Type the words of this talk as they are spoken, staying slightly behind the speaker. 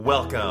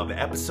Welcome to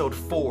episode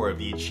 4 of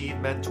the Achieve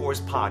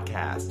Mentors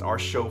podcast, our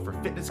show for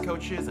fitness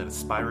coaches and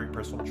aspiring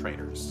personal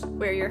trainers.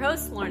 We're your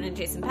hosts, Lauren and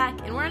Jason Pack,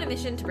 and we're on a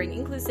mission to bring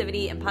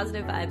inclusivity and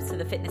positive vibes to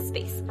the fitness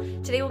space.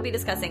 Today we'll be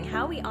discussing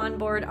how we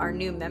onboard our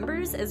new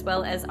members as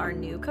well as our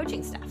new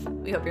coaching staff.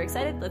 We hope you're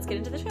excited. Let's get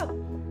into the show.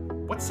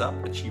 What's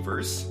up,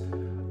 Achievers?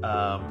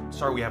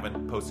 Sorry we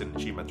haven't posted an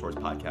Achieve Mentors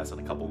podcast in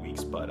a couple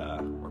weeks, but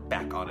we're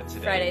back on it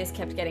today. Fridays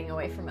kept getting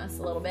away from us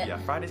a little bit. Yeah,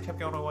 Fridays kept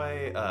going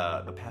away.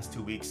 The past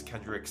 2 weeks,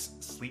 Kendrick's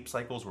sleep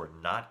cycles were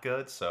not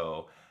good,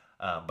 so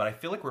but I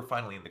feel like we're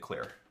finally in the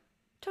clear.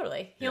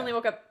 Totally. He only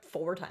woke up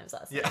 4 times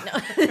last night. Yeah.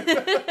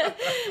 No.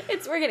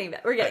 We're getting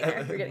there. We're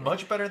getting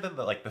much better than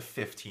the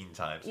 15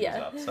 times he was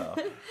up. So,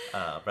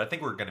 but I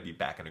think we're going to be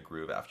back in a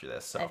groove after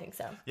this. So I think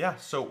so. Yeah.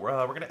 So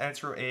we're going to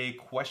answer a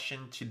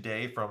question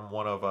today from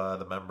one of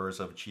the members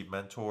of Achieve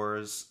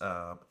Mentors.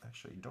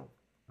 Actually, I don't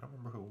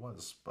remember who it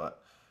was,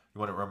 but. You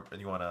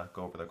want to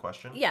go over the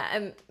question?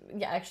 Yeah,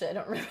 actually, I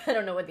don't remember. I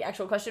don't know what the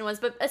actual question was,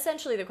 but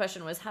essentially the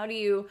question was, how do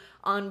you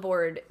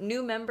onboard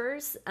new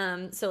members?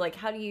 So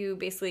how do you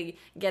basically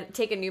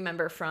take a new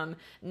member from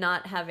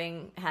not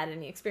having had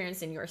any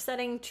experience in your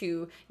setting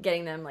to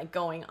getting them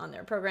going on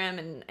their program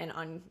and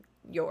on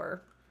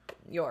your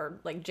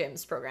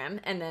gym's program,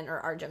 and then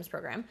or our gym's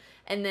program.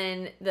 And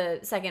then the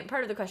second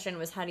part of the question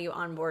was, how do you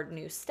onboard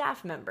new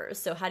staff members?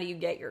 So how do you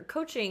get your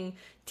coaching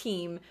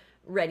team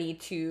ready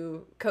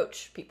to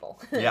coach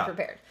people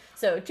prepared?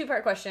 So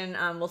 2-part question.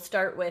 We'll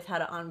start with how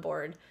to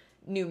onboard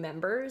new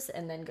members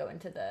and then go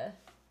into the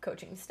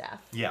coaching staff.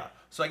 Yeah.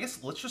 So I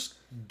guess let's just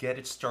get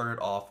it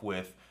started off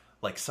with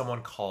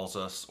someone calls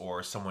us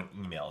or someone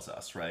emails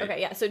us, right?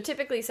 Okay, yeah. So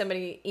typically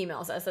somebody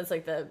emails us. That's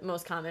the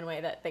most common way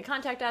that they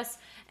contact us.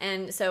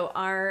 And so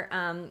our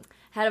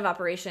head of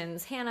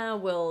operations, Hannah,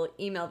 will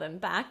email them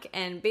back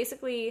and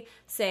basically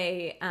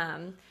say,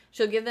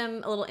 she'll give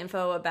them a little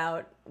info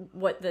about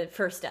what the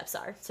first steps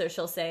are. So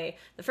she'll say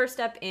the first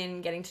step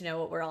in getting to know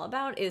what we're all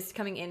about is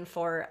coming in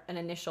for an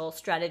initial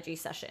strategy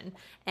session.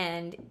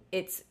 And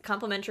it's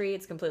complimentary.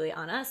 It's completely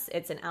on us.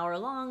 It's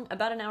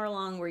about an hour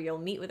long, where you'll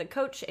meet with a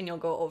coach and you'll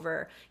go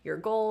over your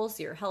goals,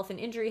 your health and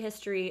injury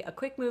history, a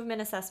quick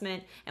movement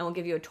assessment, and we'll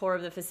give you a tour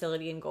of the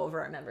facility and go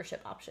over our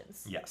membership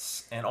options.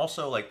 Yes. And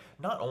also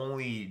not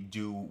only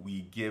do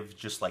we give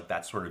just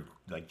that sort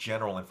of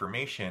general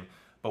information,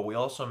 but we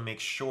also make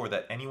sure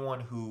that anyone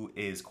who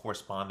is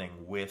corresponding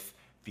with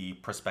the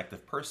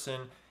prospective person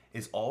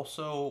is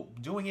also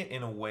doing it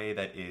in a way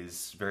that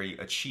is very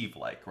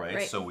Achieve-like,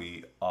 right? So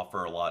we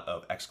offer a lot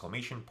of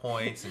exclamation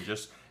points and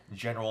just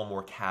general,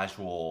 more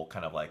casual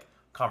kind of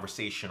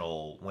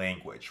conversational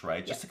language,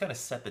 right? Just to kind of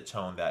set the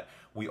tone that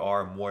we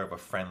are more of a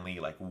friendly,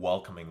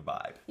 welcoming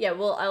vibe. Yeah,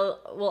 we'll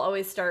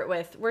always start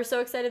with, we're so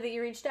excited that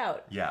you reached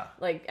out. Yeah.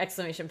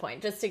 Exclamation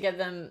point, just to give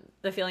them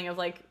the feeling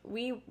of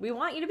we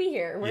want you to be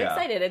here. We're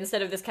excited,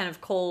 instead of this kind of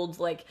cold,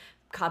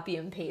 copy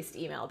and paste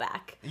email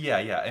back. Yeah.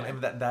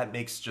 And that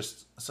makes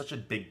just such a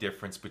big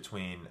difference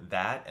between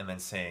that and then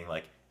saying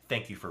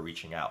thank you for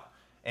reaching out.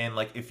 And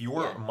if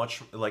you're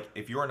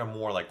if you're in a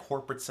more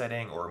corporate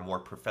setting or a more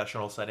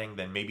professional setting,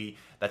 then maybe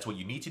that's what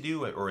you need to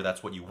do or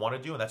that's what you want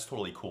to do, and that's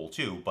totally cool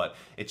too. But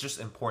it's just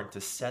important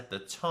to set the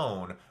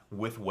tone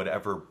with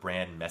whatever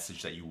brand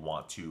message that you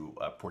want to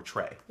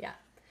portray.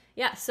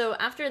 Yeah. So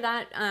after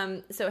that,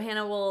 so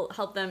Hannah will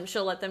help them.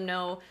 She'll let them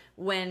know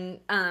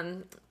when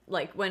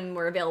when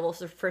we're available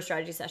for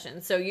strategy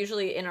sessions. So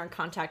usually in our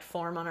contact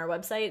form on our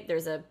website,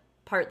 there's a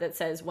part that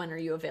says, when are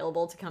you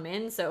available to come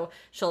in? So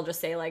she'll just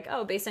say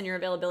based on your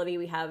availability,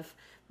 we have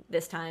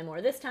this time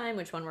or this time,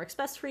 which one works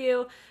best for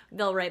you?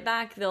 They'll write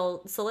back,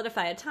 they'll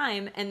solidify a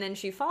time, and then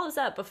she follows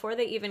up before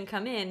they even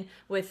come in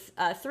with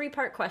a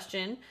 3-part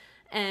question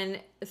and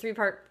a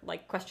 3-part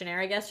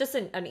questionnaire, I guess, just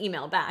an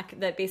email back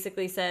that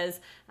basically says,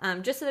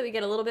 just so that we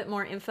get a little bit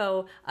more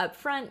info up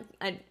front,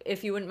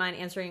 if you wouldn't mind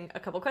answering a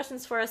couple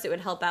questions for us, it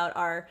would help out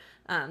our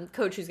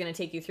coach who's going to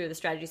take you through the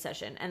strategy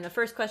session. And the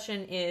first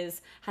question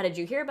is, how did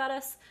you hear about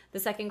us? The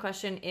second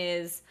question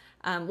is,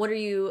 what are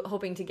you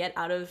hoping to get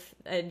out of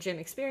a gym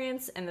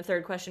experience? And the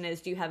third question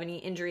is, do you have any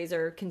injuries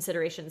or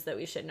considerations that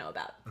we should know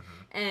about? Mm-hmm.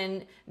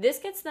 And this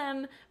gets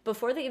them,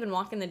 before they even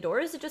walk in the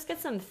doors, it just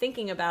gets them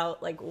thinking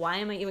about why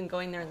am I even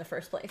going there in the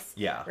first place?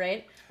 Yeah.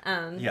 Right?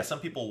 Some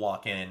people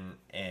walk in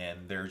and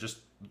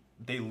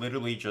they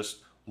literally just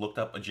looked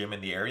up a gym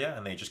in the area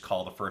and they just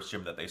call the first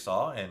gym that they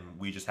saw, and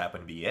we just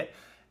happen to be it.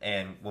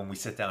 And when we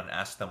sit down and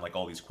ask them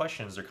all these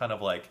questions, they're kind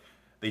of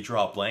they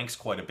draw blanks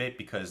quite a bit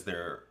because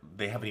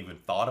they haven't even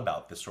thought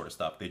about this sort of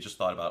stuff. They just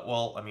thought about,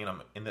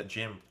 I'm in the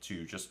gym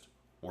to just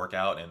work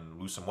out and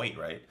lose some weight,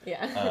 right?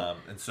 Yeah.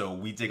 And so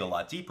we dig a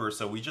lot deeper.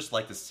 So we just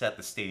like to set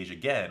the stage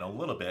again a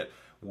little bit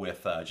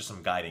with just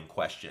some guiding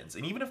questions.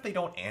 And even if they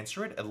don't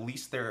answer it, at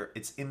least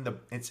it's in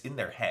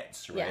their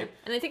heads, right? Yeah.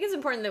 And I think it's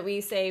important that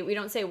we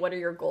don't say what are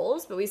your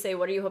goals, but we say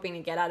what are you hoping to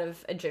get out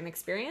of a gym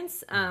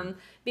experience,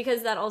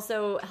 because that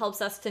also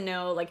helps us to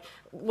know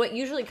what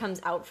usually comes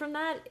out from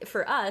that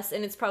for us,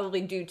 and it's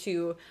probably due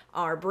to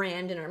our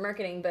brand and our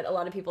marketing, but a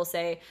lot of people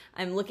say,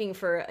 I'm looking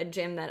for a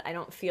gym that I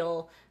don't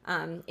feel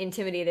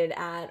intimidated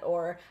at,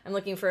 or I'm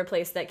looking for a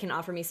place that can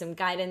offer me some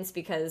guidance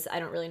because I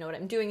don't really know what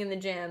I'm doing in the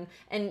gym.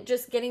 And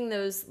just getting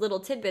those little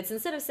tidbits,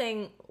 instead of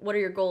saying, what are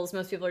your goals?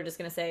 Most people are just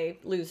going to say,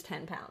 lose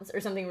 10 pounds or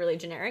something really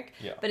generic.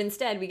 Yeah. But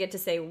instead we get to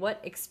say, what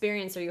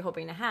experience are you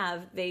hoping to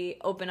have? They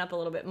open up a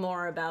little bit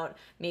more about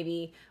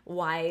maybe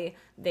why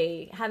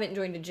they haven't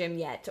joined a gym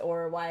yet,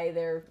 or why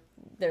they're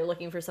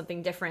looking for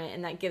something different,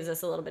 and that gives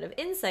us a little bit of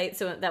insight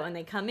so that when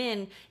they come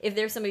in, if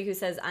there's somebody who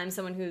says, I'm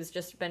someone who's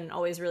just been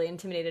always really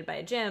intimidated by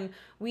a gym,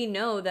 we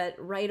know that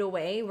right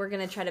away we're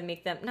going to try to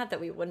make them, not that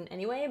we wouldn't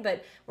anyway,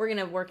 but we're going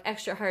to work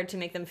extra hard to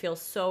make them feel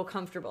so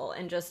comfortable,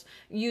 and just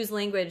use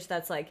language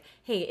that's like,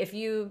 hey, if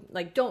you,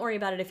 like, don't worry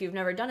about it if you've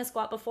never done a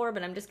squat before,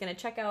 but I'm just going to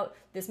check out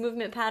this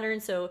movement pattern,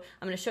 so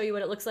I'm going to show you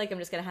what it looks like. I'm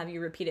just going to have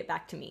you repeat it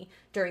back to me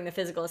during the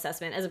physical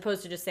assessment, as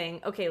opposed to just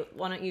saying, okay,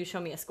 why don't you show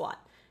me a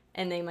squat?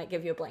 And they might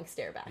give you a blank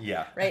stare back.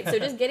 Yeah. Right? So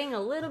just getting a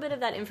little bit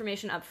of that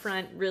information up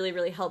front really,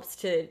 really helps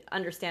to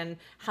understand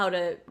how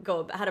to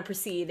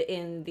proceed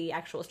in the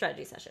actual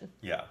strategy session.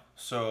 Yeah.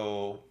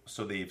 So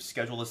they've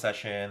scheduled a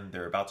session.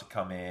 They're about to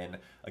come in.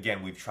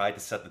 Again, we've tried to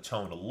set the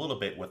tone a little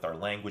bit with our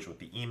language, with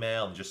the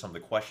email, and just some of the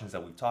questions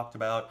that we've talked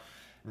about.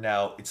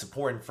 Now, it's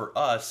important for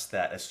us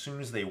that as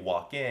soon as they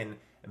walk in,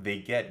 they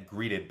get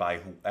greeted by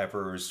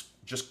whoever's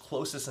just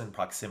closest in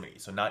proximity.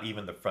 So not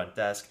even the front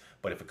desk,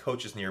 but if a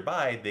coach is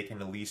nearby, they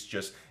can at least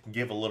just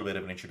give a little bit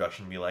of an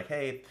introduction and be like,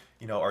 hey,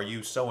 are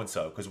you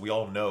so-and-so? Because we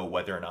all know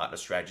whether or not a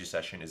strategy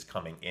session is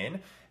coming in.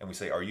 And we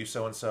say, are you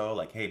so-and-so?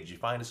 Like, hey, did you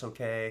find us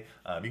okay?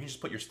 You can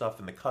just put your stuff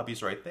in the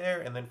cubbies right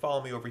there, and then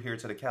follow me over here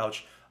to the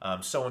couch.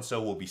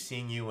 So-and-so will be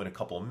seeing you in a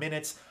couple of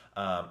minutes.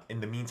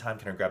 In the meantime,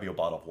 can I grab you a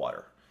bottle of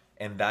water?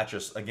 And that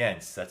just, again,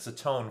 sets a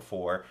tone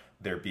for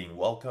they're being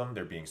welcomed,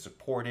 they're being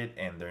supported,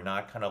 and they're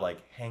not kind of like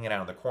hanging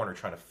out in the corner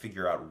trying to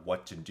figure out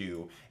what to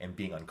do and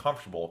being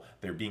uncomfortable.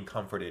 They're being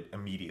comforted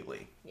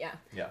immediately. Yeah.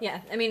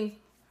 I mean,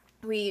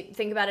 we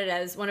think about it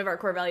as one of our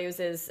core values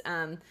is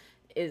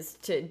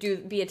to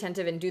be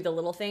attentive and do the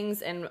little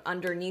things, and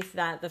underneath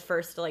that, the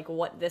first, like,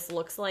 what this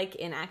looks like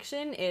in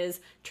action is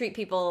treat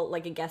people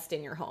like a guest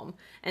in your home.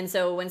 And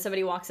so when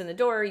somebody walks in the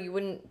door, you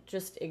wouldn't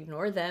just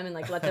ignore them and,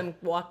 like, let them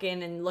walk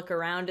in and look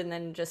around and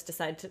then just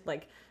decide to,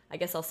 like, I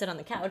guess I'll sit on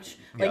the couch.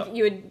 Like,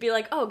 you would be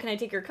like, oh, can I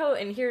take your coat?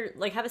 And here,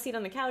 like, have a seat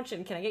on the couch,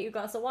 and can I get you a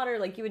glass of water?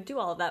 Like, you would do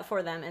all of that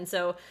for them. And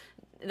so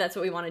that's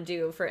what we want to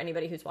do for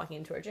anybody who's walking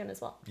into our gym as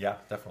well. Yeah,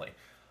 definitely.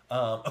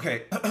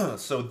 Okay,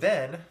 so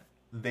then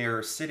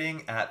they're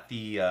sitting at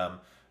the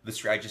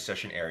strategy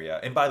session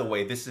area. And by the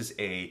way, this is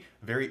a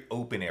very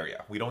open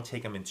area. We don't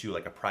take them into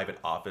like a private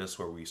office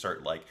where we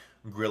start like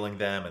grilling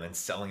them and then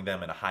selling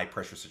them in a high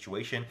pressure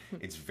situation.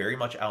 It's very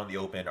much out in the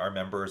open. Our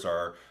members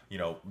are,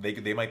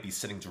 they might be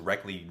sitting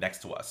directly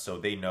next to us. So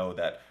they know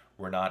that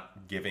we're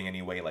not giving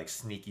any way like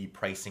sneaky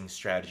pricing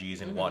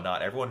strategies and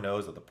whatnot. Everyone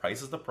knows that the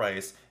price is the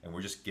price, and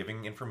we're just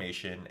giving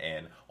information,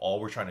 and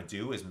all we're trying to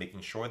do is making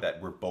sure that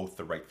we're both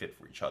the right fit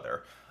for each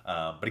other.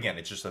 But again,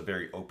 it's just a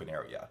very open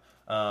area.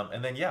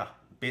 And then,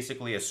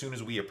 basically as soon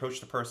as we approach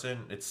the person,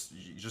 it's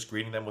just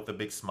greeting them with a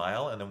big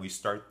smile, and then we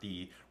start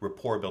the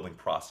rapport building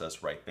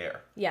process right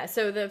there. Yeah,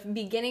 so the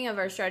beginning of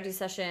our strategy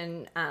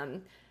session,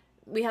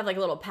 we have like a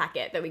little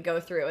packet that we go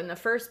through, and the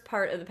first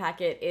part of the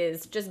packet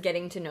is just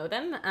getting to know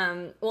them.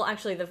 Well,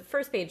 actually, the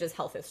first page is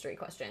health history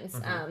questions,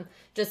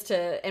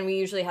 and we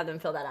usually have them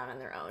fill that out on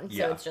their own.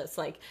 So it's just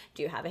like,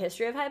 do you have a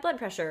history of high blood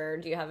pressure?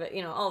 Do you have,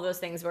 all those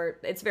things where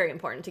it's very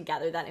important to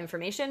gather that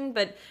information,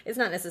 but it's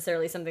not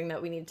necessarily something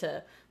that we need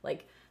to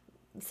like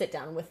sit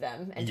down with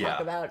them and talk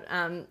about.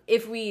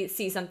 If we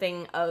see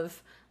something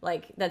of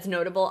like that's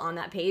notable on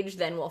that page,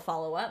 then we'll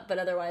follow up. But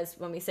otherwise,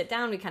 when we sit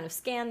down, we kind of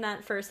scan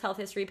that first health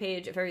history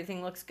page. If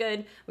everything looks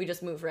good, we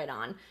just move right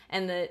on.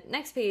 And the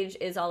next page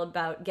is all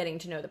about getting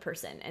to know the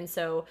person. And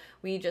so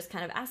we just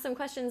kind of ask them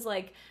questions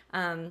like,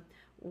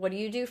 what do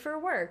you do for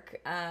work?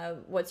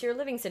 What's your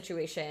living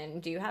situation?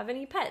 Do you have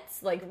any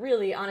pets? Like,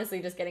 really,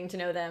 honestly, just getting to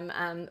know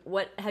them.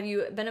 What have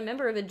you been a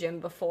member of a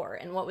gym before?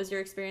 And what was your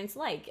experience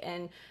like?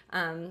 And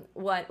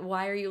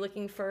why are you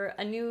looking for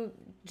a new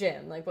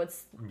gym? Like,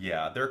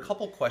 Yeah, there are a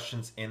couple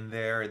questions in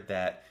there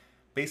that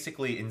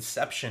basically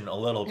inception a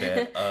little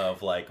bit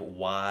of like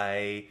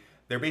why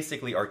they're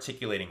basically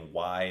articulating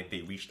why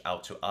they reached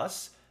out to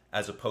us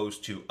as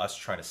opposed to us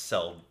trying to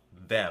sell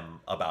them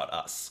about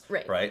us,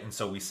 right? And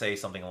so we say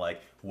something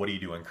like, what are you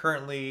doing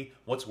currently?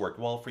 What's worked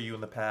well for you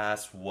in the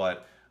past?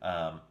 What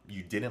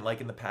you didn't like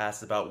in the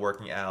past about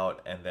working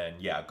out? And then,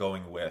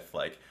 going with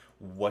like,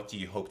 what do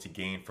you hope to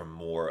gain from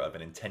more of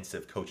an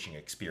intensive coaching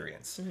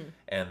experience?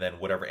 And then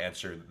whatever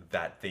answer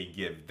that they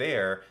give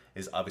there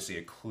is obviously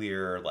a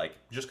clear, like,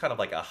 just kind of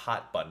like a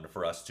hot button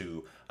for us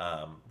to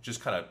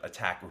just kind of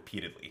attack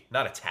repeatedly.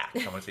 Not attack,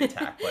 I want to say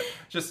attack, but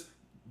just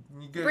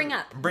bring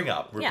up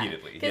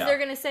repeatedly. Because they're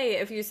going to say,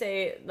 if you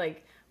say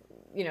like,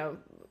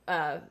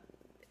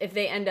 if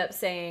they end up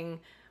saying,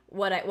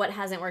 what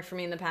hasn't worked for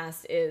me in the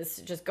past is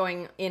just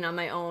going in on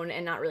my own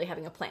and not really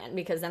having a plan,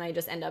 because then I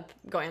just end up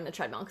going on the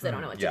treadmill because I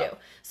don't know what to do.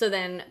 So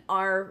then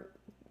our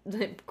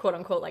quote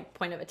unquote like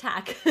point of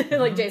attack,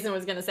 like Jason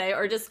was gonna say,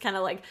 or just kind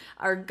of like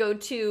our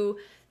go-to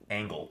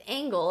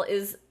angle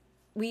is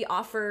we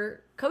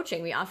offer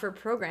coaching, we offer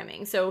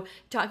programming. So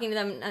talking to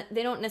them,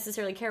 they don't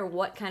necessarily care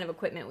what kind of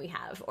equipment we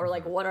have or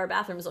like what our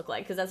bathrooms look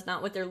like, because that's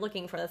not what they're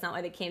looking for. That's not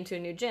why they came to a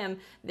new gym.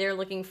 They're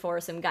looking for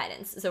some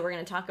guidance. So we're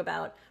going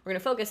to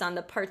focus on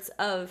the parts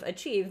of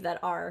Achieve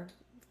that are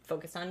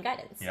focused on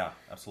guidance. Yeah,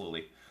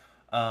 absolutely.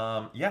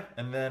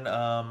 And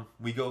then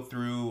we go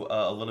through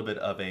a little bit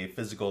of a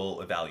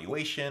physical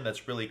evaluation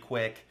that's really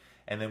quick.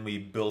 And then we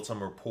build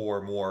some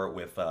rapport more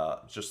with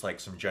just like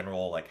some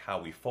general, like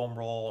how we foam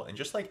roll, and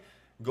just like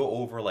go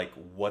over like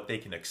what they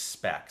can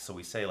expect. So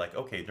we say like,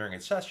 okay, during a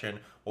session,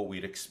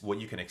 what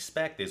you can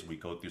expect is we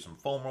go through some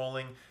foam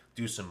rolling,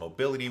 do some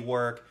mobility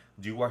work,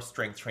 do our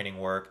strength training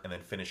work, and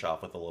then finish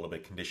off with a little bit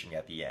of conditioning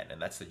at the end.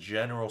 And that's the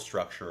general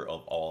structure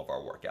of all of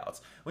our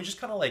workouts. We just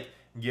kind of like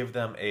give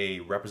them a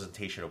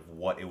representation of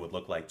what it would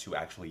look like to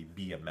actually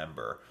be a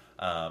member.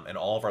 And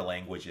all of our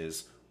language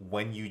is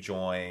when you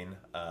join,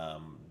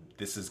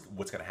 this is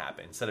what's going to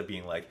happen. Instead of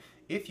being like,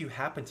 if you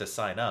happen to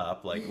sign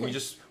up, like we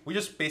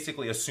just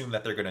basically assume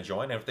that they're going to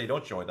join. And if they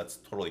don't join, that's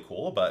totally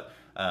cool. But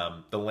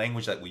the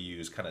language that we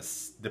use kind of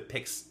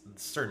depicts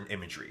certain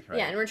imagery, right?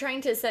 Yeah, and we're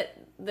trying to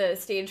set the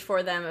stage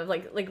for them of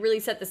like really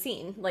set the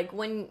scene. Like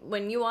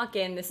when you walk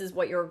in, this is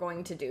what you're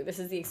going to do. This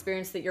is the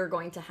experience that you're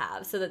going to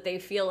have, so that they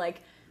feel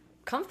like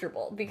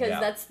comfortable, because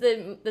that's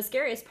the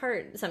scariest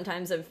part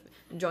sometimes of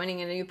joining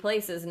in a new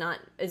place is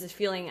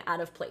feeling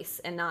out of place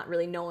and not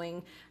really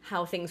knowing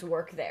how things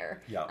work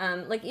there.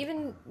 Like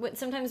even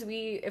sometimes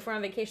if we're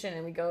on vacation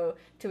and we go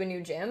to a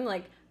new gym,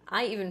 like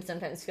I even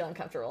sometimes feel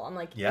uncomfortable. I'm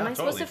like, am I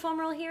supposed to foam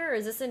roll here? Or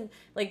is this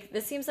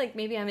this seems like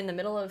maybe I'm in the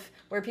middle of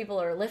where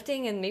people are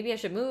lifting and maybe I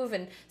should move.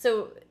 And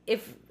so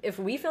if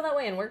we feel that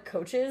way and we're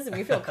coaches and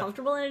we feel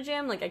comfortable in a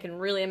gym, like I can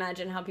really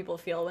imagine how people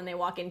feel when they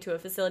walk into a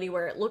facility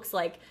where it looks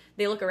like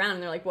they look around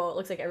and they're like, well, it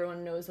looks like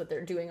everyone knows what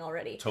they're doing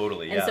already.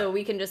 Totally, And so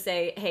we can just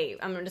say, hey,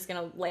 I'm just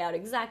going to lay out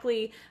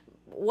exactly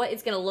what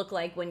it's going to look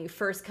like when you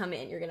first come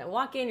in. You're going to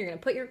walk in, you're going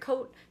to put your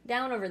coat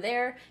down over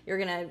there, you're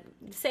going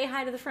to say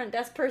hi to the front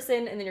desk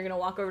person, and then you're going to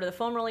walk over to the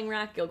foam rolling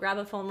rack, you'll grab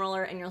a foam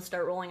roller, and you'll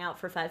start rolling out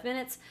for 5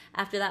 minutes.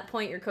 After that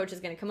point, your coach is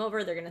going to come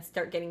over, they're going to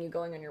start getting you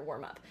going on your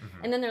warm-up.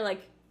 And then they're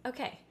like,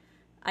 okay,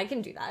 I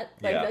can do that.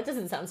 Like, that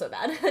doesn't sound so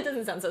bad. That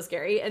doesn't sound so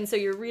scary. And so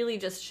you're really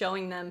just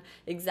showing them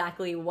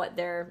exactly what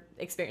their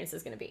experience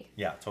is going to be.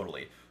 Yeah,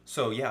 totally.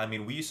 So yeah, I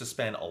mean, we used to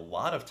spend a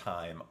lot of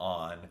time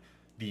on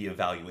the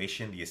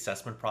evaluation, the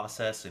assessment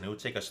process, and it would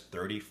take us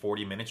 30,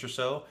 40 minutes or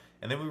so.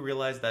 And then we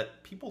realized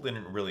that people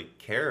didn't really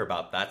care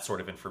about that sort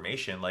of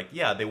information. Like,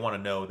 yeah, they want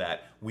to know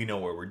that we know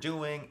what we're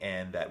doing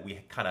and that we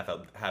kind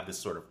of have this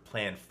sort of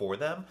plan for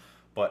them.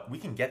 But we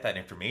can get that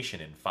information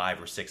in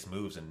 5 or 6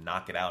 moves and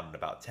knock it out in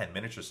about 10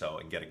 minutes or so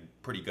and get a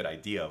pretty good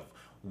idea of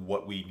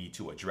what we need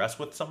to address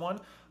with someone.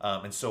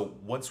 And so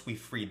once we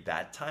freed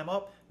that time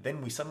up,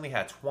 then we suddenly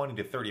had 20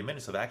 to 30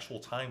 minutes of actual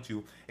time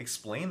to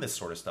explain this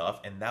sort of stuff.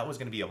 And that was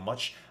going to be have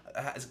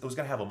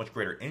a much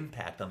greater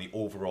impact on the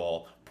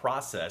overall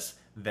process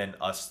than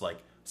us like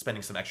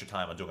spending some extra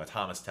time on doing a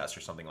Thomas test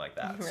or something like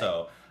that. Right.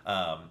 So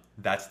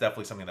that's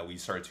definitely something that we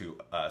started to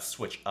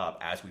switch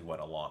up as we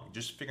went along,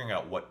 just figuring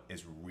out what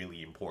is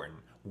really important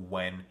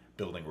when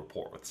building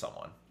rapport with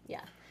someone.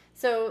 Yeah.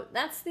 So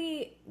that's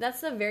the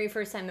very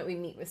first time that we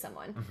meet with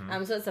someone.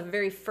 So it's the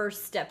very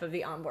first step of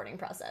the onboarding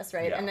process,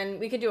 right? Yeah. And then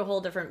we could do a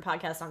whole different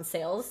podcast on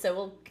sales, so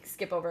we'll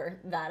skip over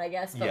that, I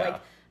guess. But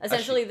like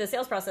essentially the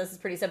sales process is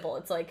pretty simple.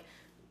 It's like,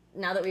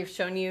 now that we've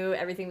shown you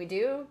everything we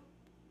do,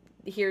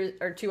 here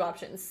are 2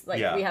 options.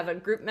 Like we have a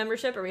group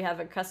membership or we have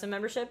a custom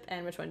membership,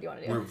 and which one do you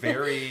want to do? We're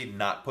very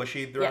not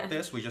pushy throughout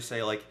this. We just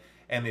say like,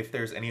 and if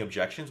there's any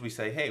objections, we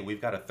say, hey,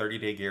 we've got a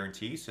 30-day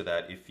guarantee, so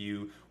that if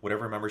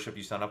whatever membership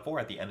you sign up for,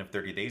 at the end of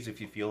 30 days,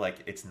 if you feel like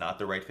it's not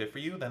the right fit for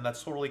you, then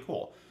that's totally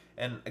cool.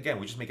 And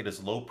again, we just make it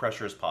as low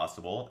pressure as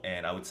possible.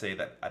 And I would say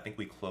that I think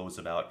we close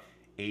about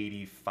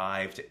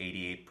 85 to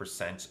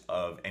 88%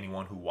 of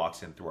anyone who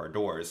walks in through our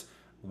doors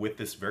with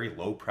this very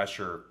low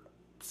pressure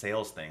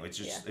sales thing. It's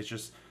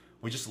just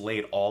we just lay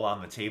it all on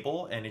the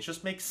table, and it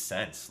just makes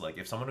sense. Like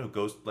if someone who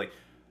goes like,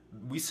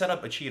 we set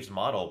up Achieve's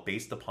model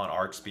based upon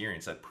our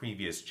experience at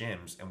previous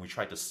gyms, and we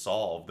tried to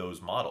solve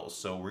those models.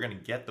 So we're going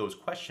to get those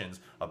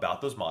questions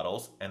about those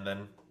models, and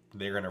then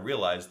they're going to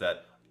realize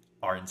that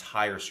our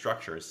entire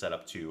structure is set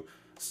up to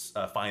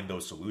find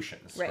those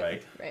solutions,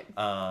 right?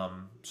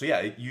 So yeah,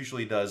 it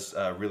usually does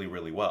really,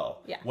 really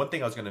well. Yeah. One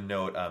thing I was going to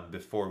note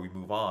before we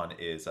move on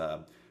is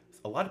a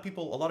lot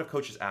of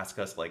coaches ask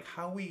us like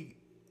how we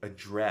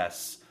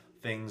address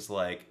things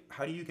like,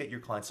 how do you get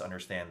your clients to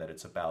understand that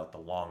it's about the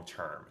long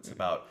term? It's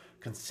about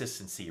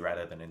consistency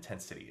rather than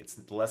intensity. It's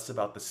less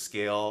about the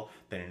scale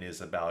than it is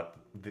about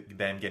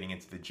them getting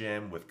into the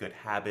gym with good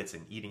habits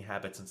and eating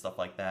habits and stuff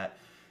like that.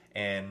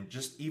 And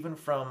just even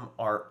from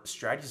our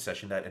strategy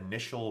session, that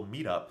initial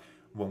meetup,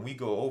 when we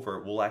go over,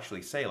 we'll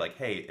actually say like,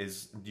 hey,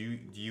 do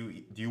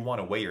you want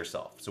to weigh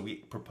yourself? So we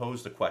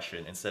propose the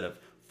question instead of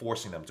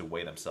forcing them to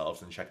weigh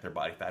themselves and check their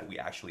body fat. We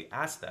actually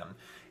ask them,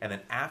 and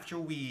then after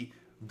we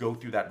go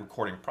through that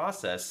recording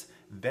process,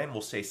 then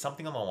we'll say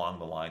something along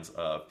the lines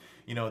of,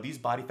 these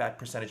body fat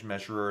percentage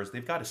measurers,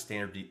 they've got a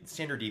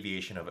standard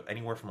deviation of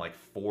anywhere from like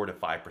 4 to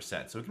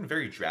 5%. So it can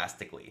vary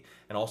drastically.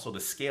 And also the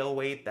scale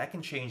weight, that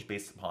can change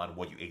based upon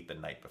what you ate the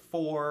night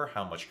before,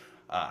 how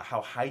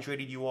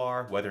hydrated you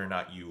are, whether or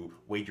not you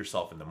weighed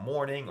yourself in the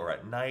morning or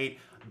at night.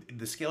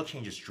 The scale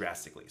changes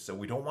drastically. So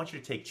we don't want you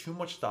to take too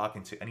much stock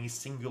into any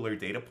singular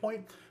data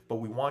point, but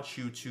we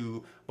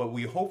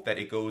hope that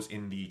it goes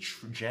in the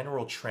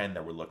general trend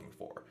that we're looking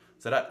for.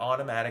 So that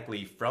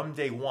automatically, from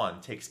day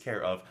one, takes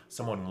care of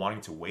someone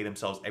wanting to weigh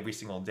themselves every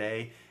single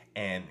day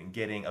and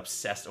getting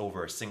obsessed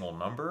over a single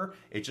number.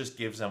 It just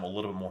gives them a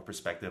little bit more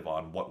perspective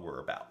on what we're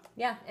about.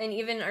 Yeah, and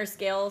even our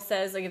scale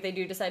says, like, if they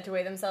do decide to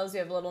weigh themselves, we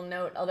have a little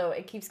note, although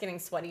it keeps getting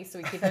sweaty, so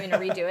we keep having to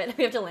redo it.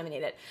 We have to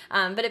laminate it.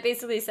 But it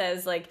basically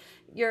says, like,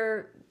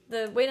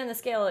 the weight on the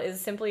scale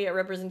is simply a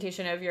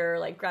representation of your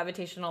like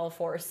gravitational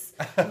force,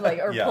 like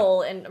or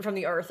pull and from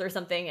the earth or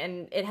something,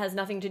 and it has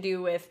nothing to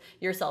do with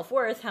your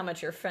self-worth, how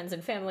much your friends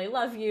and family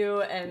love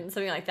you, and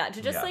something like that.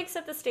 To just like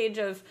set the stage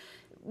of,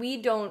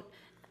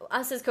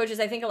 us as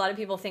coaches, I think a lot of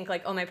people think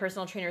like, oh, my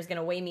personal trainer is going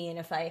to weigh me, and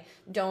if I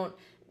don't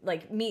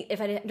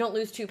if I don't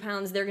lose 2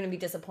 pounds, they're going to be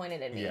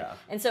disappointed in me. Yeah.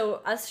 And so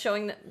us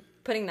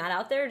putting that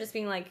out there, just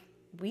being like,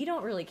 we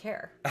don't really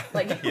care.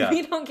 Like,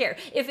 we don't care.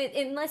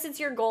 Unless it's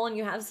your goal and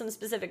you have some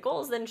specific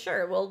goals, then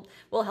sure,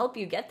 we'll help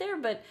you get there.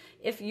 But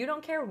if you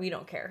don't care, we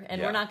don't care.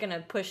 And we're not going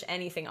to push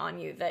anything on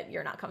you that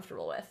you're not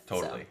comfortable with.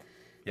 Totally.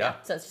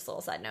 So it's just a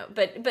little side note.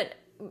 But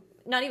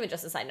not even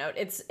just a side note.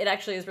 It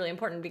actually is really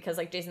important because,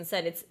 like Jason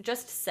said, it's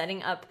just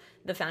setting up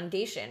the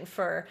foundation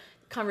for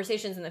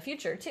conversations in the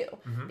future too.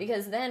 Mm-hmm.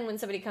 Because then when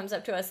somebody comes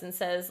up to us and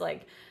says,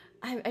 like,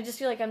 I just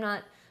feel like I'm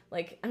not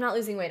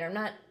losing weight, or I'm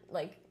not,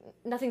 like,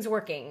 nothing's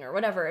working or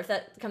whatever, if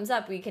that comes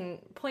up, we can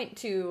point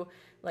to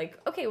like,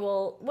 okay,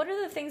 well, what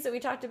are the things that we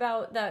talked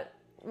about that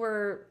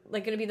were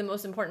like going to be the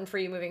most important for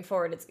you moving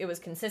forward? It was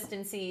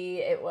consistency.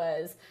 It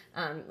was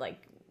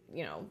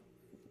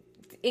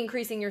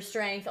increasing your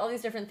strength, all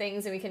these different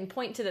things. And we can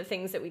point to the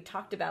things that we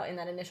talked about in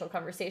that initial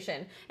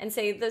conversation and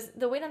say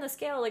the weight on the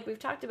scale, like we've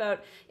talked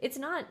about, it's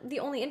not the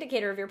only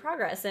indicator of your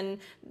progress. And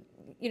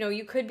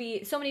you could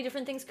be, so many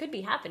different things could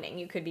be happening.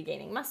 You could be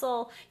gaining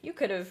muscle. You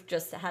could have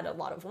just had a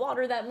lot of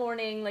water that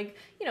morning. Like,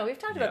 we've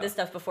talked about this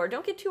stuff before.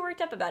 Don't get too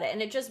worked up about it.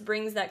 And it just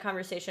brings that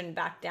conversation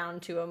back down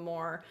to a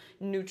more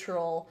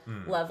neutral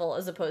level,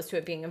 as opposed to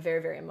it being a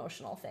very, very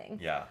emotional thing.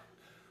 Yeah.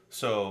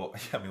 So,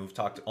 we've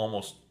talked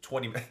almost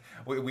 20 minutes.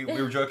 We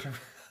were joking.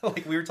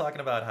 Like, we were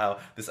talking about how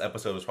this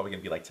episode was probably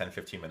going to be like 10,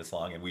 15 minutes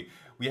long. And we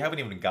haven't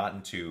even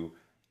gotten to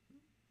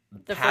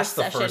the first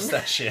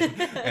session,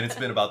 and it's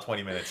been about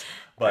 20 minutes.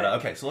 But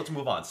okay, so let's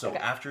move on. So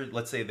after,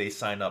 let's say they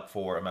sign up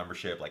for a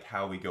membership, like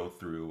how we go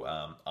through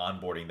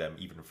onboarding them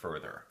even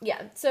further.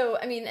 Yeah. So,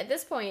 at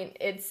this point,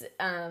 it's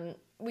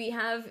we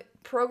have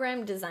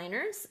program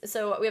designers.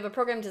 So we have a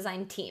program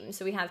design team.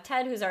 So we have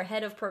Ted, who's our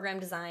head of program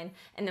design,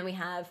 and then we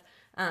have,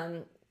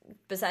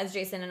 besides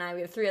Jason and I,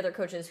 we have 3 other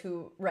coaches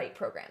who write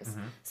programs.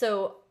 Mm-hmm.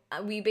 So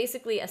we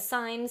basically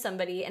assign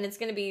somebody, and it's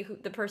going to be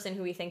the person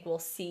who we think will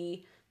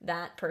see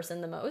that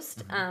person the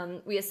most.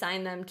 Mm-hmm. We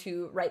assign them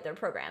to write their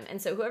program.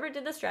 And so whoever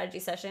did the strategy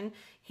session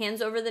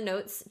hands over the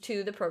notes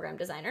to the program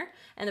designer,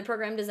 and the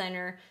program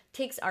designer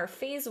takes our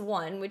phase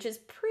 1, which is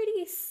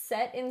pretty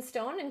set in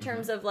stone in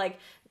terms of like,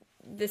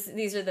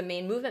 these are the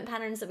main movement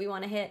patterns that we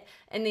want to hit,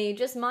 and they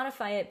just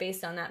modify it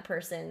based on that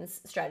person's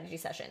strategy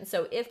session.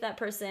 So if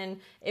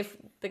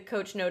the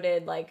coach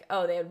noted like,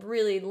 oh, they had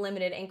really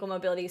limited ankle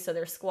mobility, so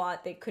their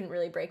squat, they couldn't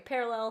really break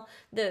parallel,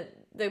 the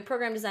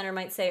program designer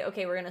might say,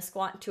 okay, we're going to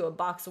squat to a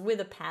box with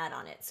a pad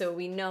on it. So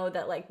we know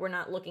that like, we're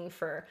not looking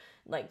for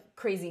like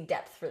crazy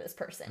depth for this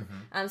person.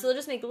 Mm-hmm. So they'll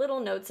just make little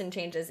notes and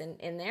changes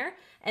in there.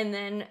 And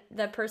then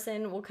the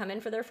person will come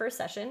in for their first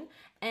session,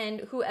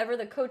 and whoever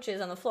the coach is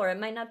on the floor, it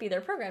might not be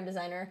their program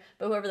designer,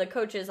 but whoever the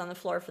coach is on the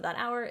floor for that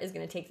hour is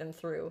going to take them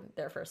through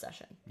their first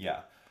session. Yeah.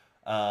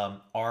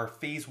 Our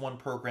phase 1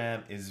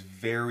 program is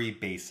very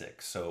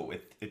basic. So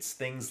it's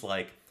things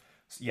like,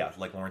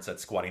 like Lauren said,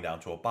 squatting down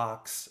to a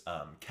box,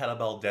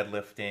 kettlebell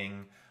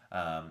deadlifting,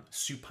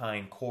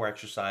 supine core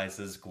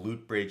exercises,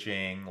 glute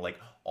bridging, like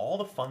all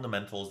the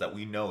fundamentals that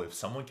we know if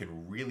someone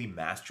can really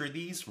master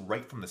these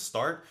right from the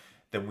start,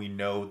 then we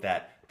know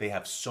that they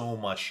have so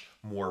much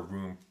more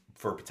room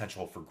for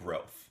potential for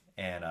growth.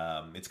 And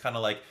it's kind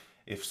of like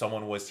if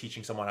someone was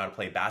teaching someone how to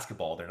play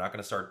basketball, they're not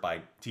going to start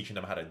by teaching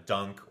them how to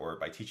dunk or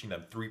by teaching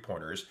them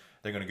 3-pointers.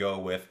 They're going to go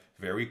with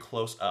very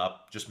close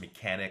up, just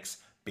mechanics,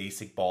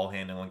 basic ball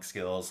handling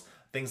skills,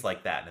 things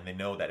like that. And they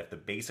know that if the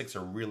basics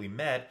are really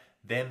met,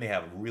 then they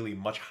have really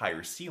much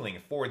higher ceiling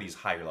for these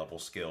higher level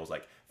skills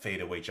like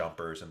fadeaway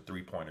jumpers and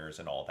 3-pointers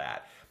and all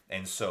that.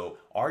 And so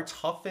our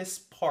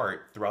toughest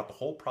part throughout the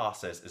whole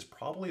process is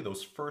probably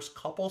those first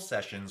couple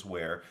sessions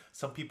where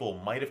some people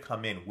might have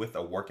come in with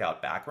a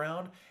workout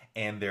background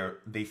and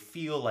they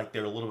feel like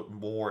they're a little bit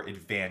more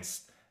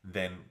advanced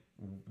than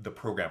the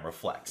program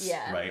reflects,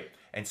 right?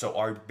 And so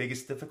our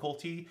biggest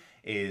difficulty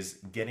is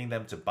getting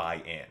them to buy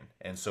in.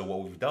 And so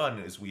what we've done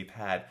is we've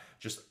had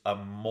just a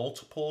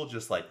multiple,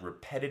 just like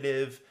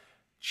repetitive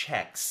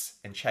checks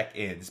and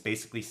check-ins,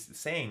 basically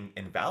saying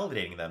and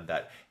validating them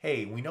that,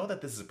 hey, we know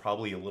that this is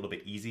probably a little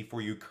bit easy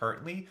for you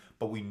currently,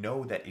 but we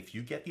know that if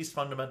you get these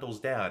fundamentals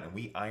down and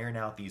we iron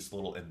out these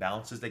little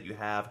imbalances that you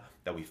have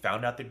that we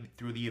found out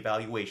through the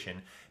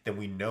evaluation, then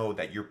we know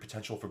that your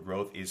potential for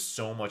growth is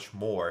so much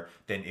more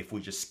than if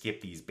we just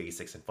skip these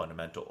basics and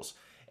fundamentals.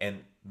 And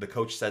the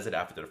coach says it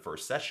after the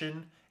first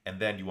session. And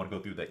then you want to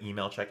go through the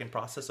email check-in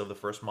process of the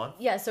first month?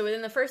 Yeah, so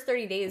within the first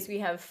 30 days, we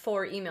have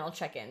 4 email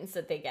check-ins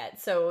that they get.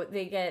 So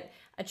they get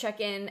a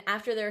check-in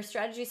after their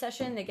strategy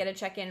session. They get a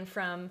check-in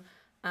from,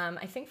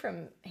 I think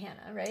from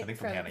Hannah, right? I think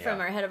from Hannah, From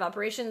our head of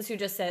operations, who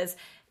just says,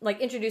 like,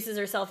 introduces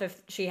herself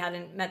if she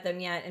hadn't met them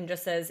yet, and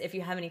just says, if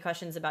you have any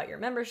questions about your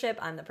membership,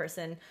 I'm the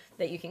person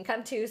that you can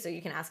come to, so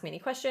you can ask me any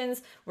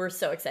questions. We're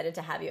so excited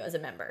to have you as a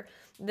member.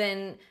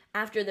 Then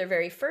after their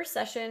very first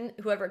session,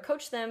 whoever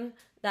coached them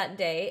that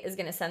day is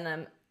going to send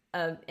them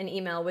an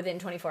email within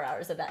 24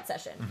 hours of that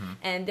session.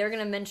 And they're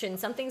going to mention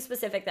something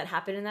specific that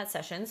happened in that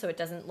session, so it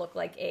doesn't look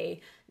like a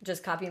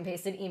just copy and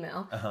pasted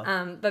email.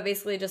 But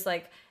basically just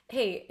like,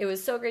 hey, it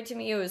was so great to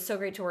meet you. It was so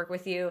great to work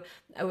with you.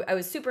 I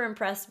was super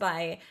impressed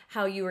by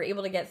how you were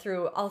able to get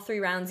through all 3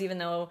 rounds, even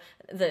though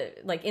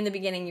in the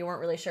beginning you weren't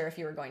really sure if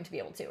you were going to be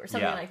able to, or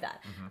something like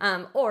that.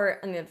 Or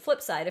on the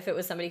flip side, if it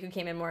was somebody who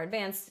came in more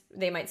advanced,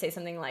 they might say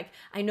something like,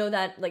 I know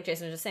that, like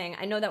Jason was just saying,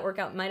 I know that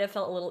workout might have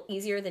felt a little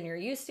easier than you're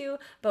used to,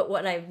 but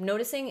what I'm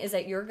noticing is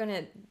that you're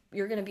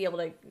gonna be able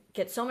to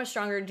get so much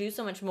stronger, do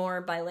so much more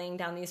by laying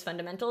down these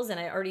fundamentals, and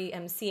I already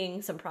am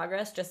seeing some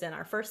progress just in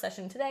our first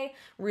session today.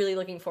 Really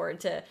looking forward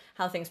to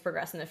how things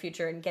progress in the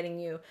future and getting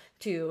you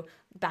to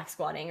back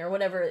squatting or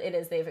whatever it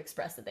is they've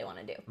expressed that they want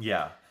to do.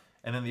 Yeah.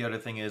 And then the other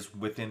thing is,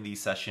 within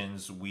these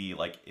sessions, we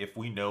if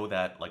we know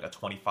that like a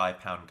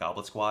 25-pound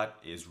goblet squat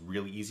is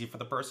really easy for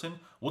the person,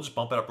 we'll just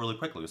bump it up really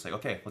quickly. We'll say,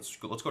 okay, let's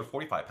go to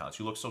 45 pounds.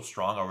 You look so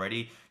strong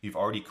already. You've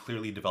already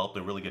clearly developed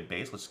a really good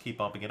base. Let's keep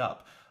bumping it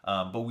up.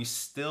 But we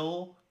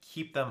still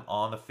keep them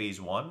on the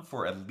phase 1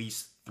 for at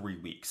least 3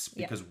 weeks,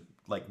 because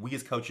we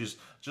as coaches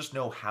just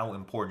know how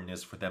important it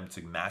is for them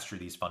to master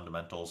these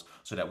fundamentals,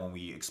 so that when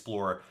we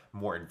explore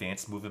more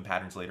advanced movement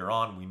patterns later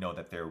on, we know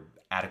that they're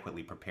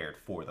adequately prepared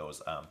for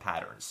those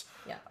patterns.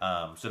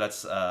 So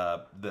that's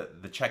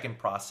the check-in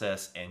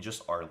process, and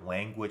just our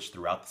language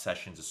throughout the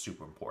sessions is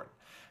super important.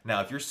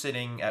 Now, if you're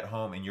sitting at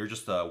home and you're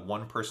just a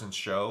one-person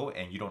show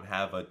and you don't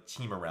have a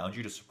team around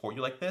you to support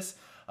you like this,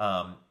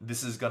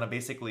 this is going to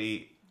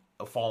basically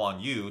fall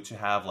on you to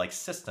have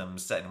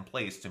systems set in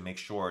place to make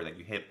sure that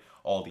you hit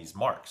all these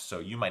marks. So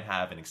you might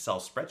have an Excel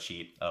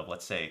spreadsheet of,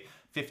 let's say,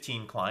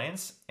 15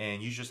 clients,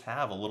 and you just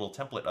have a little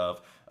template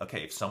of,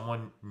 okay, if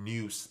someone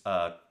new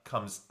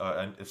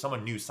if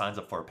someone new signs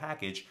up for a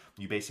package,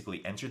 you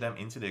basically enter them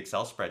into the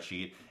Excel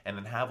spreadsheet, and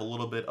then have a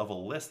little bit of a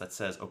list that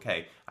says,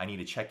 okay, I need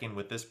to check in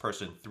with this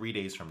person 3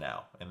 days from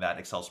now. And that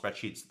Excel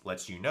spreadsheet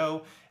lets you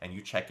know, and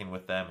you check in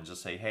with them and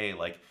just say, hey,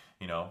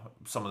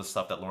 some of the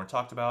stuff that Lauren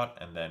talked about,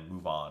 and then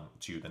move on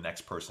to the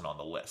next person on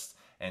the list.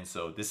 And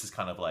so this is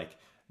kind of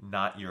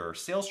not your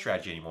sales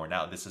strategy anymore.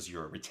 Now this is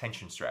your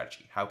retention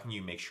strategy. How can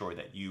you make sure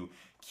that you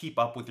keep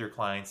up with your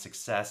clients'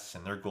 success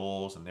and their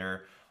goals and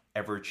their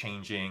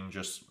ever-changing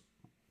just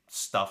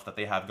stuff that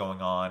they have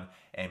going on,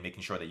 and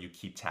making sure that you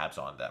keep tabs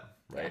on them,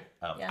 right?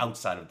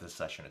 Outside of the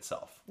session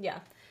itself. Yeah.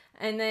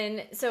 And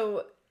then,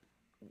 so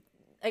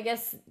I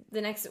guess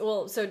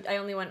so I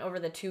only went over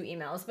the 2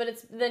 emails, but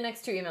it's the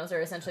next 2 emails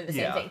are essentially the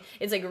same thing.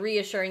 It's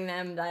reassuring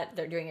them that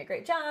they're doing a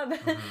great job.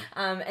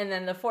 And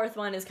then the 4th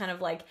one is kind of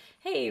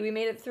hey, we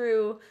made it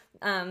through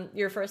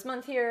your first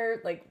month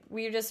here.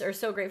 We just are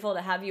so grateful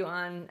to have you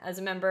on as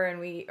a member,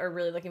 and we are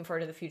really looking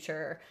forward to the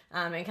future,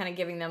 and kind of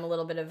giving them a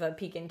little bit of a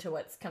peek into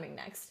what's coming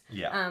next.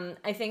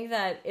 I think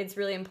that it's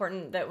really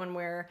important that when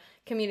we're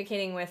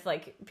communicating with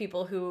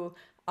people who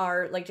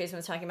are, like Jason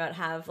was talking about,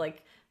 have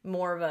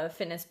more of a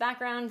fitness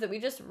background, that we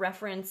just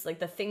reference the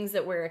things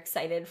that we're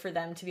excited for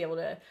them to be able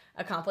to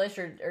accomplish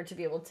or to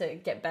be able to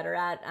get better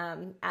at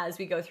as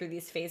we go through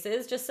these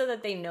phases, just so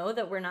that they know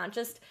that we're not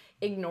just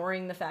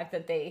ignoring the fact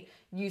that they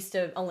used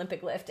to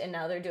Olympic lift and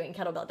now they're doing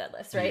kettlebell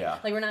deadlifts,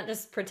 right? We're not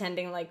just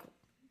pretending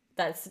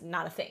that's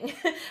not a thing.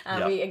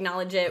 We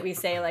acknowledge it. We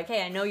say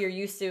hey, I know you're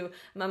used to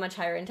a much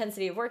higher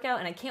intensity of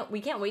workout, and we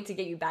can't wait to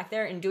get you back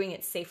there and doing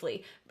it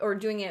safely, or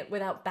doing it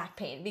without back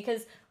pain,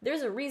 because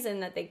there's a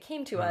reason that they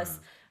came to us.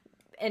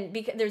 And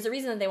there's a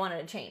reason that they wanted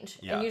to change.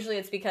 And usually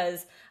it's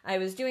because I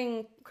was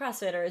doing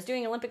CrossFit, or I was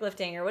doing Olympic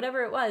lifting, or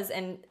whatever it was,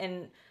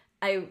 and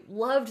I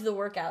loved the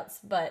workouts,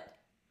 but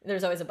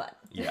there's always a but.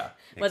 Yeah,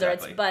 Whether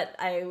exactly. it's but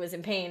I was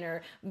in pain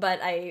or but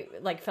I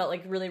like felt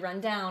like really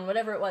run down,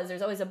 whatever it was,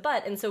 there's always a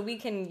but. And so we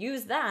can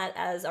use that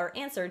as our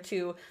answer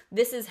to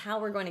this is how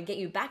we're going to get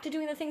you back to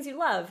doing the things you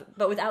love,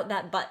 but without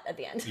that but at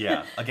the end.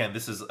 Yeah, again,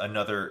 this is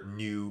another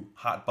new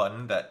hot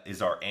button that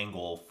is our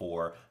angle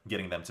for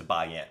getting them to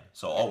buy in.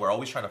 So we're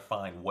always trying to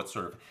find what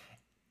sort of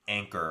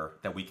anchor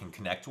that we can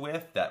connect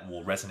with that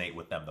will resonate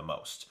with them the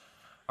most.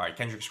 All right,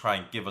 Kendrick's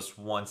crying. Give us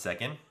 1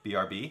 second.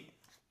 BRB.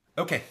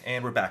 Okay,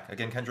 and we're back.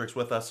 Again, Kendrick's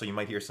with us, so you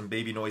might hear some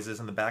baby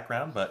noises in the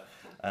background, but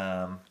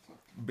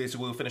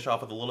basically we'll finish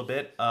off with a little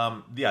bit.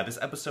 Yeah, this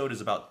episode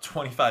is about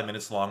 25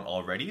 minutes long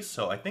already,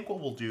 so I think what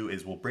we'll do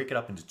is we'll break it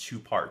up into 2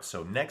 parts.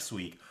 So next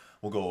week,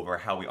 we'll go over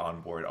how we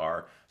onboard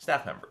our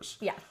staff members.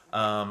 Yeah.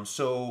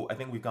 So I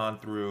think we've gone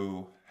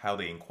through how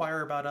they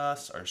inquire about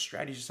us, our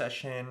strategy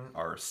session,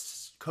 our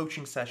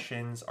coaching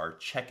sessions, our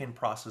check-in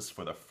process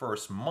for the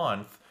first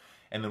month,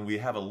 and then we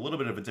have a little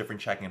bit of a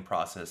different check-in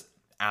process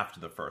after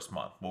the first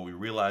month. What we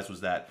realized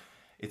was that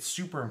it's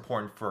super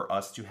important for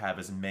us to have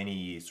as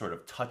many sort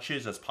of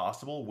touches as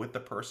possible with the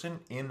person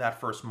in that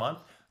first month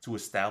to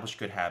establish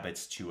good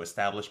habits, to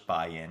establish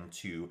buy-in,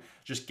 to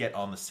just get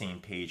on the same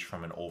page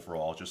from an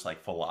overall just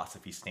like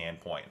philosophy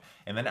standpoint.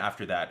 And then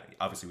after that,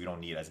 obviously we don't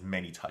need as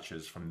many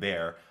touches from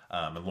there.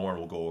 And Lauren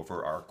will go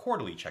over our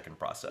quarterly check-in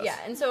process. Yeah,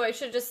 and so I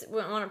should just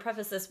want to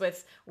preface this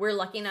with we're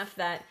lucky enough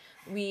that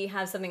we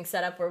have something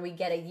set up where we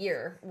get a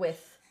year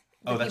with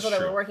the people that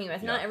we're working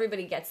with. Yeah. Not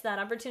everybody gets that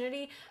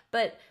opportunity,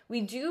 but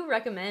we do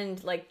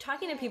recommend like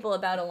talking to people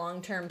about a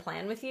long-term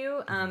plan with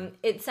you.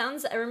 It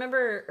sounds, I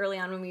remember early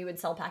on when we would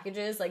sell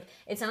packages, like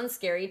it sounds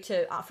scary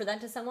to offer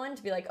that to someone,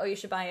 to be like, oh, you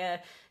should buy a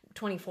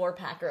 24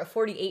 pack or a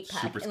 48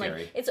 pack. Super scary.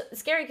 Like, it's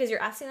scary because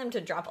you're asking them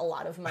to drop a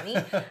lot of money.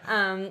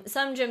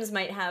 Some gyms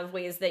might have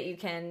ways that you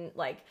can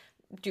like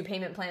do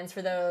payment plans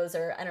for those,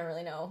 or I don't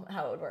really know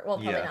how it would work. Well,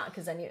 probably not,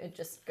 because then you would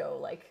just go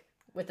like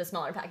with the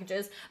smaller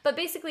packages. But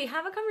basically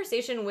have a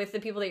conversation with the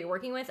people that you're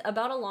working with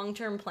about a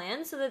long-term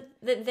plan so that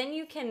then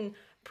you can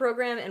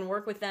program and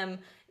work with them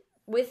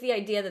with the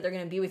idea that they're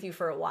going to be with you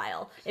for a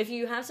while. If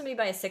you have somebody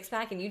buy a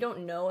 6-pack and you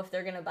don't know if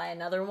they're going to buy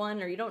another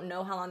one, or you don't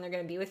know how long they're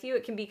going to be with you,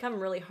 it can become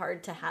really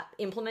hard to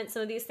implement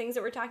some of these things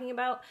that we're talking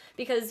about,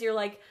 because you're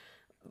like,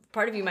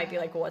 part of you might be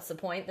like, well, what's the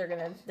point? They're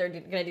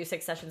gonna do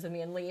 6 sessions with me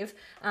and leave.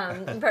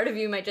 Part of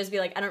you might just be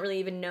like, I don't really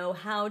even know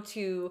how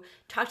to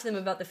talk to them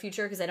about the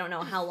future because I don't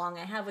know how long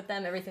I have with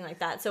them, everything like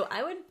that. So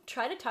I would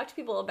try to talk to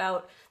people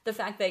about the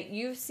fact that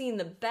you've seen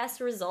the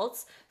best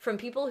results from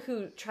people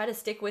who try to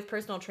stick with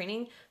personal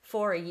training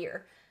for a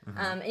year.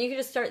 And you can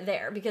just start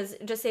there, because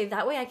just say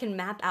that way I can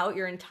map out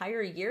your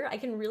entire year. I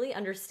can really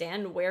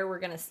understand where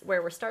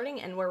we're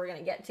starting and where we're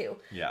gonna get to.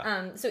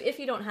 Yeah. So if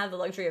you don't have the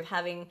luxury of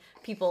having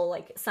people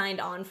like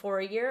signed on for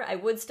a year, I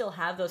would still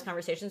have those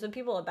conversations with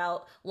people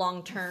about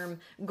long-term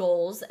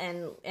goals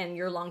and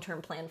your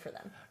long-term plan for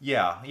them.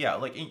 Yeah.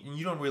 Like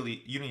you don't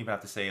even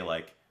have to say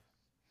like,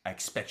 I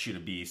expect you to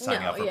be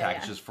signing up for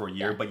packages for a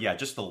year, but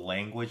just the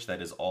language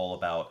that is all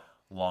about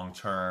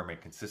long-term and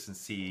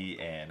consistency,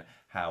 and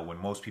how when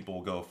most people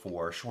go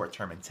for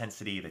short-term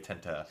intensity, they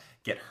tend to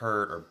get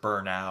hurt or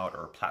burn out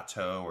or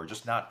plateau or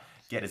just not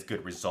get as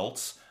good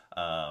results.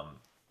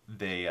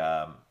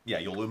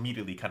 You'll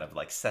immediately kind of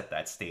like set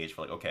that stage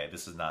for like, okay,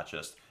 this is not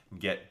just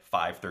get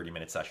 5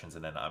 30-minute sessions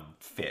and then I'm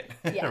fit.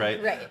 Yeah,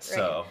 right.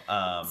 So,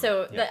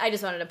 I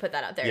just wanted to put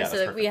that out there, so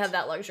that we have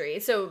that luxury.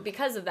 So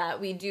because of that,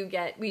 we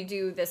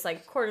do this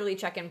like quarterly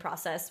check-in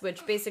process,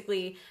 which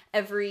basically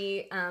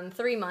every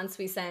 3 months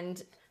we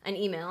send an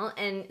email,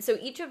 and so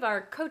each of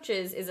our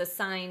coaches is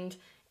assigned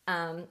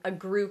a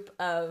group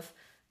of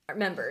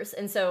members,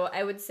 and so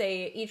I would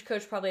say each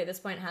coach probably at this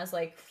point has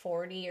like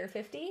 40 or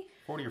 50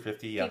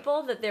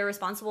 people that they're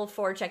responsible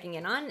for checking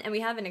in on. And we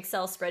have an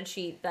Excel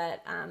spreadsheet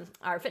that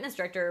our fitness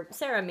director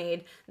Sarah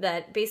made,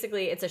 that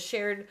basically it's a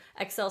shared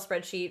Excel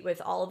spreadsheet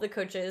with all of the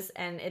coaches,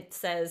 and it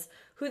says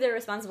who they're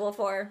responsible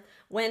for,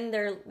 when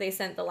they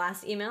sent the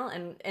last email,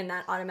 and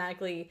that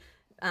automatically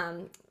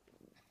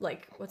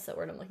like, what's the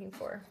word I'm looking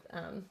for,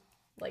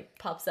 like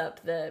pops up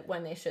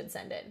when they should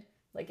send it.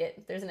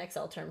 Like there's an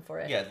Excel term for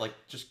it. Yeah, like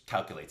just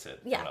calculates it.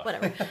 Yeah,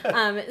 whatever.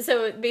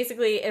 So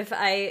basically, if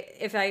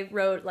I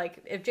wrote,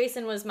 like, if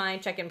Jason was my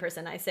check-in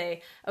person, I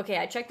say, okay,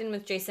 I checked in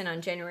with Jason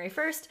on January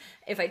 1st.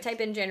 If I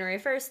type in January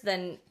 1st,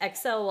 then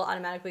Excel will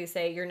automatically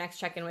say your next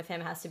check-in with him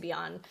has to be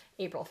on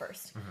April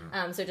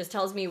 1st. So it just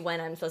tells me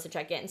when I'm supposed to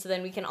check in. So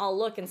then we can all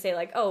look and say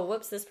like, oh,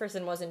 whoops, this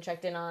person wasn't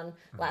checked in on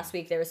last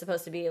week. They were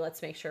supposed to be.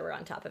 Let's make sure we're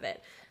on top of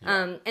it.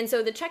 Yeah. And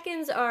so the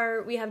check-ins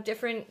we have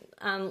different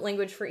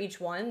language for each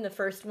one. The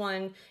first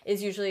one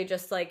is usually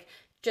just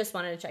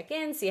wanted to check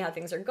in, see how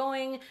things are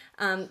going.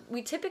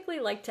 We typically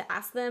like to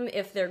ask them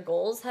if their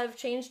goals have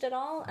changed at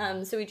all.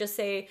 So we just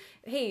say,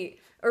 hey,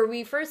 or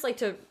we first like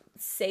to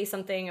say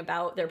something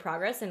about their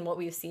progress and what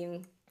we've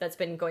seen that's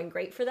been going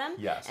great for them.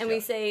 Yes. And we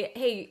say,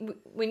 hey,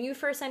 when you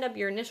first signed up,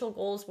 your initial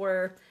goals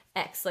were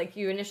X. Like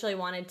you initially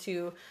wanted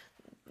to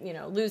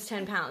lose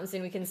 10 pounds,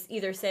 and we can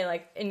either say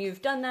like, and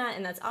you've done that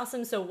and that's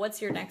awesome, so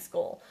what's your next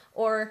goal?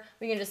 Or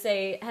we can just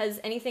say, has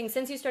anything,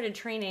 since you started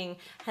training,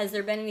 has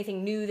there been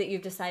anything new that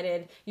you've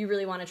decided you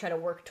really want to try to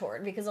work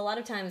toward? Because a lot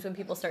of times when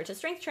people start to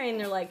strength train,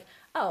 they're like,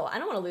 oh, I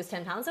don't want to lose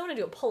 10 pounds, I want to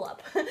do a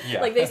pull-up.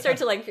 Yeah. Like they start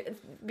to like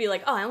be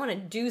like, oh, I want to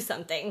do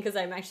something because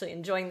I'm actually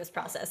enjoying this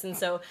process. And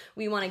so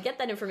we want to get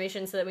that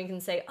information so that we can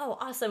say, oh,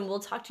 awesome,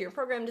 we'll talk to your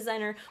program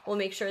designer, we'll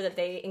make sure that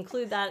they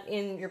include that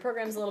in your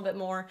programs a little bit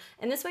more.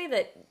 And this way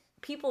that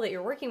people that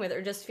you're working with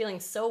are just feeling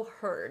so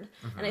heard.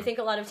 Mm-hmm. And I think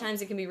a lot of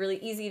times it can be really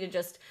easy to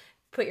just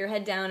put your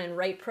head down and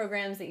write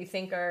programs that you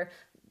think are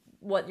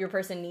what your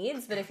person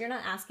needs. But if you're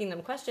not asking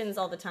them questions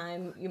all the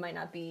time, you might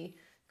not be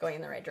going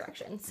in the right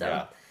direction.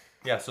 So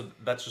yeah, so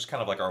that's just kind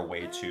of like our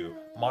way to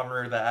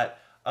monitor that.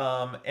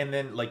 And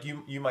then like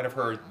you might have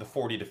heard the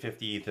 40 to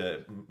 50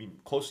 to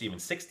close to even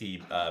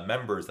 60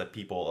 members that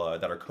people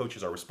that our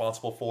coaches are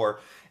responsible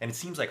for. And it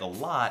seems like a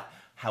lot.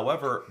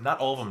 However, not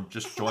all of them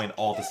just join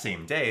all the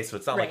same day. So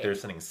it's not like they're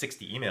sending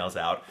 60 emails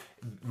out.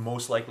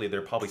 Most likely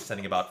they're probably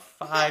sending about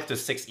 5 to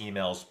 6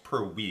 emails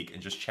per week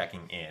and just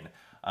checking in.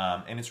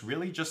 And it's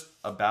really just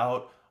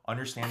about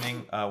understanding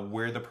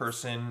where the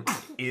person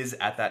is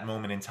at that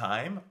moment in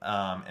time.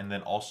 And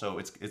then also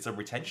it's a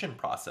retention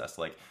process.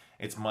 Like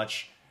it's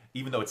much,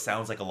 even though it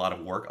sounds like a lot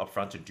of work up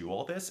front to do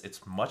all this,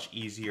 it's much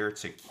easier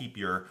to keep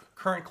your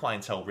current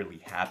clientele really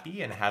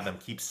happy and have them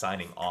keep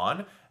signing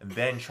on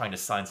than trying to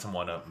sign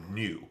someone up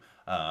new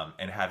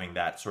and having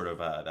that sort of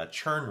that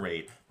churn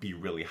rate be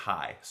really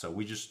high. So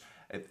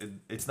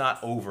it's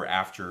not over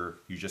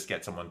after you just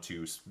get someone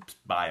to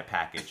buy a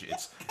package.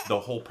 It's the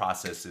whole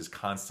process is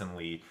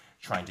constantly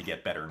trying to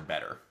get better and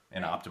better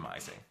and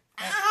optimizing.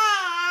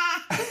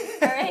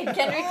 All right,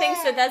 Kendrick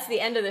thinks that that's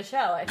the end of the show.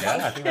 I think.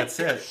 Yeah, I think that's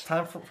it.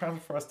 Time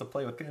for us to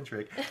play with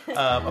Kendrick.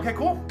 Okay,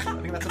 cool. I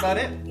think that's about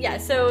it. Yeah,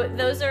 so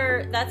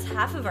that's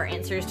half of our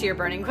answers to your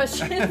burning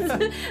questions.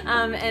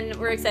 And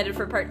we're excited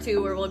for part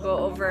 2 where we'll go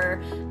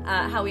over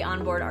how we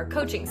onboard our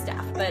coaching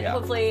staff. But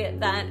hopefully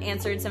that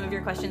answered some of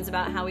your questions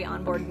about how we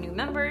onboard new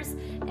members.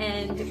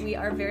 And we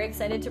are very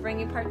excited to bring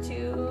you part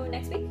 2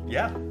 next week.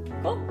 Yeah.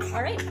 Cool.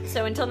 All right.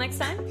 So until next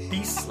time,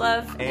 peace,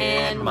 love,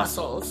 and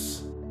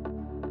muscles.